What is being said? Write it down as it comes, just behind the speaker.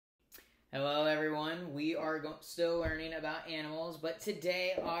Hello everyone, we are still learning about animals, but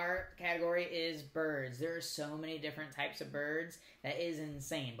today our category is birds. There are so many different types of birds, that is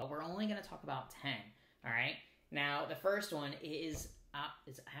insane, but we're only going to talk about 10, alright? Now, the first one is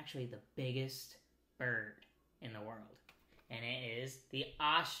actually the biggest bird in the world, and it is the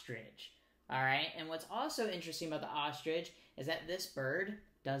ostrich, alright? And what's also interesting about the ostrich is that this bird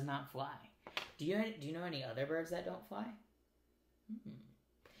does not fly. Do you know any other birds that don't fly?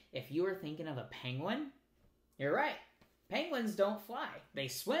 If you were thinking of a penguin, you're right. Penguins don't fly. They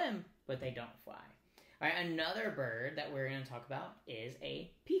swim, but they don't fly. All right, another bird that we're going to talk about is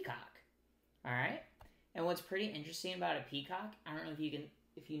a peacock. All right? And what's pretty interesting about a peacock, I don't know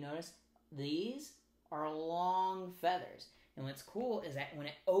if you notice, these are long feathers. And what's cool is that when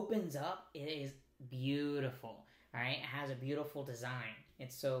it opens up, it is beautiful. All right? It has a beautiful design.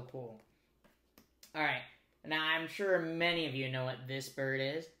 It's so cool. All right. Now, I'm sure many of you know what this bird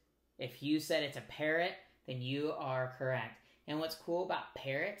is. If you said it's a parrot, then you are correct. And what's cool about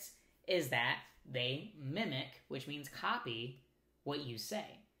parrots is that they mimic, which means copy, what you say.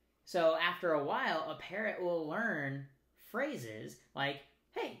 So after a while, a parrot will learn phrases like,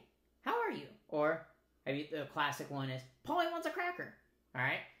 hey, how are you? Or maybe the classic one is, Polly wants a cracker. All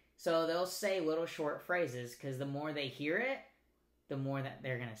right? So they'll say little short phrases because the more they hear it, the more that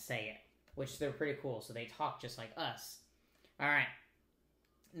they're going to say it, which they're pretty cool. So they talk just like us. All right.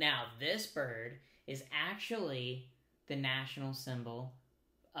 Now, this bird is actually the national symbol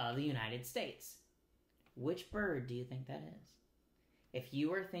of the United States. Which bird do you think that is? If you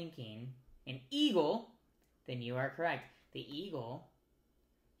were thinking an eagle, then you are correct. The eagle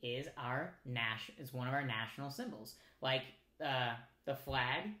is one of our national symbols. Like the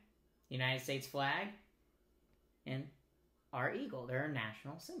flag, United States flag, and our eagle. They're our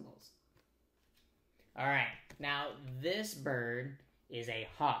national symbols. All right. Now, this bird is a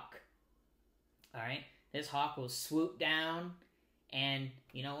hawk. All right? This hawk will swoop down, and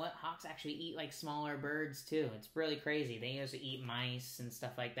you know what? Hawks actually eat like smaller birds too. It's really crazy. They also eat mice and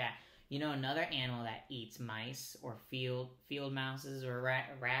stuff like that. You know, another animal that eats mice or field mouses or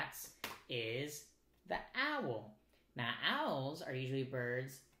rats is the owl. Now, owls are usually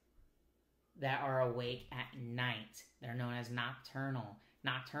birds that are awake at night. They're known as nocturnal.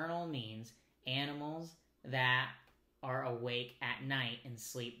 Nocturnal means animals that are awake at night and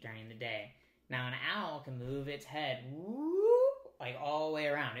sleep during the day. Now, an owl can move its head whoop, like all the way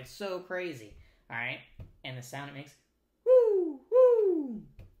around. It's so crazy. All right? And the sound it makes, whoo, whoo.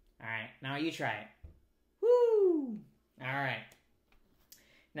 All right, now you try it. Whoo. All right.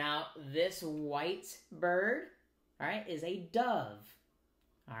 Now, this white bird, all right, is a dove.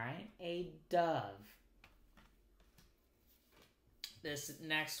 All right, a dove. This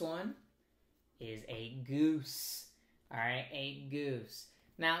next one is a goose. All right, a goose.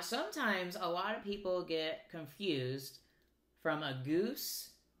 Now, sometimes a lot of people get confused from a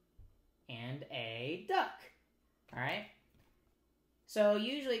goose and a duck. All right? So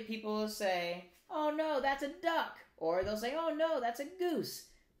usually people will say, oh no, that's a duck. Or they'll say, oh no, that's a goose.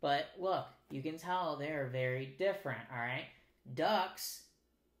 But look, you can tell they're very different, all right? Ducks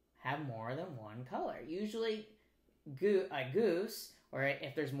have more than one color. Usually a goose, or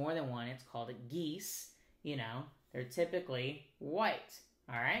if there's more than one, it's called a geese, you know. They're typically white,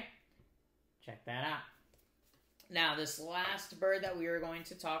 all right? Check that out. Now, this last bird that we are going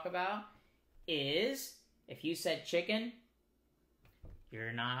to talk about is, if you said chicken,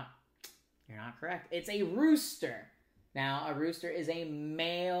 you're not correct. It's a rooster. Now, a rooster is a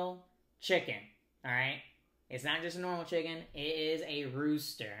male chicken, all right? It's not just a normal chicken. It is a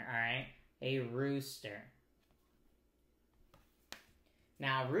rooster, all right? A rooster.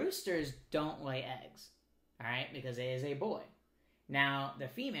 Now, roosters don't lay eggs. All right, because it is a boy. Now, the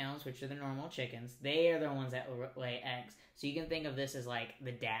females, which are the normal chickens, they are the ones that lay eggs. So you can think of this as like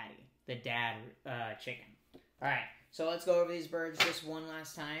the dad chicken. All right, so let's go over these birds just one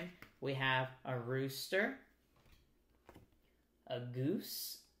last time. We have a rooster, a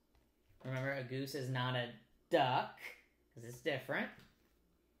goose. Remember, a goose is not a duck, because it's different.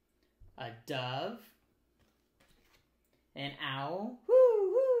 A dove, an owl,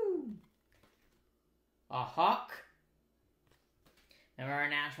 a hawk. Remember our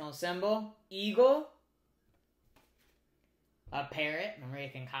national symbol? Eagle. A parrot. Remember,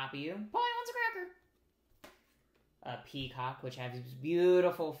 it can copy you. Polly wants a cracker. A peacock, which has these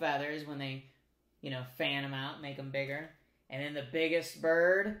beautiful feathers when they, fan them out, make them bigger. And then the biggest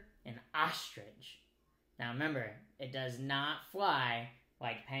bird, an ostrich. Now remember, it does not fly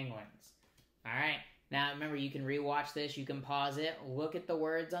like penguins. All right. Now remember, you can rewatch this. You can pause it. Look at the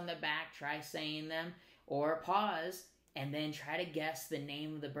words on the back. Try saying them. Or pause and then try to guess the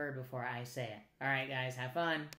name of the bird before I say it. All right, guys, have fun.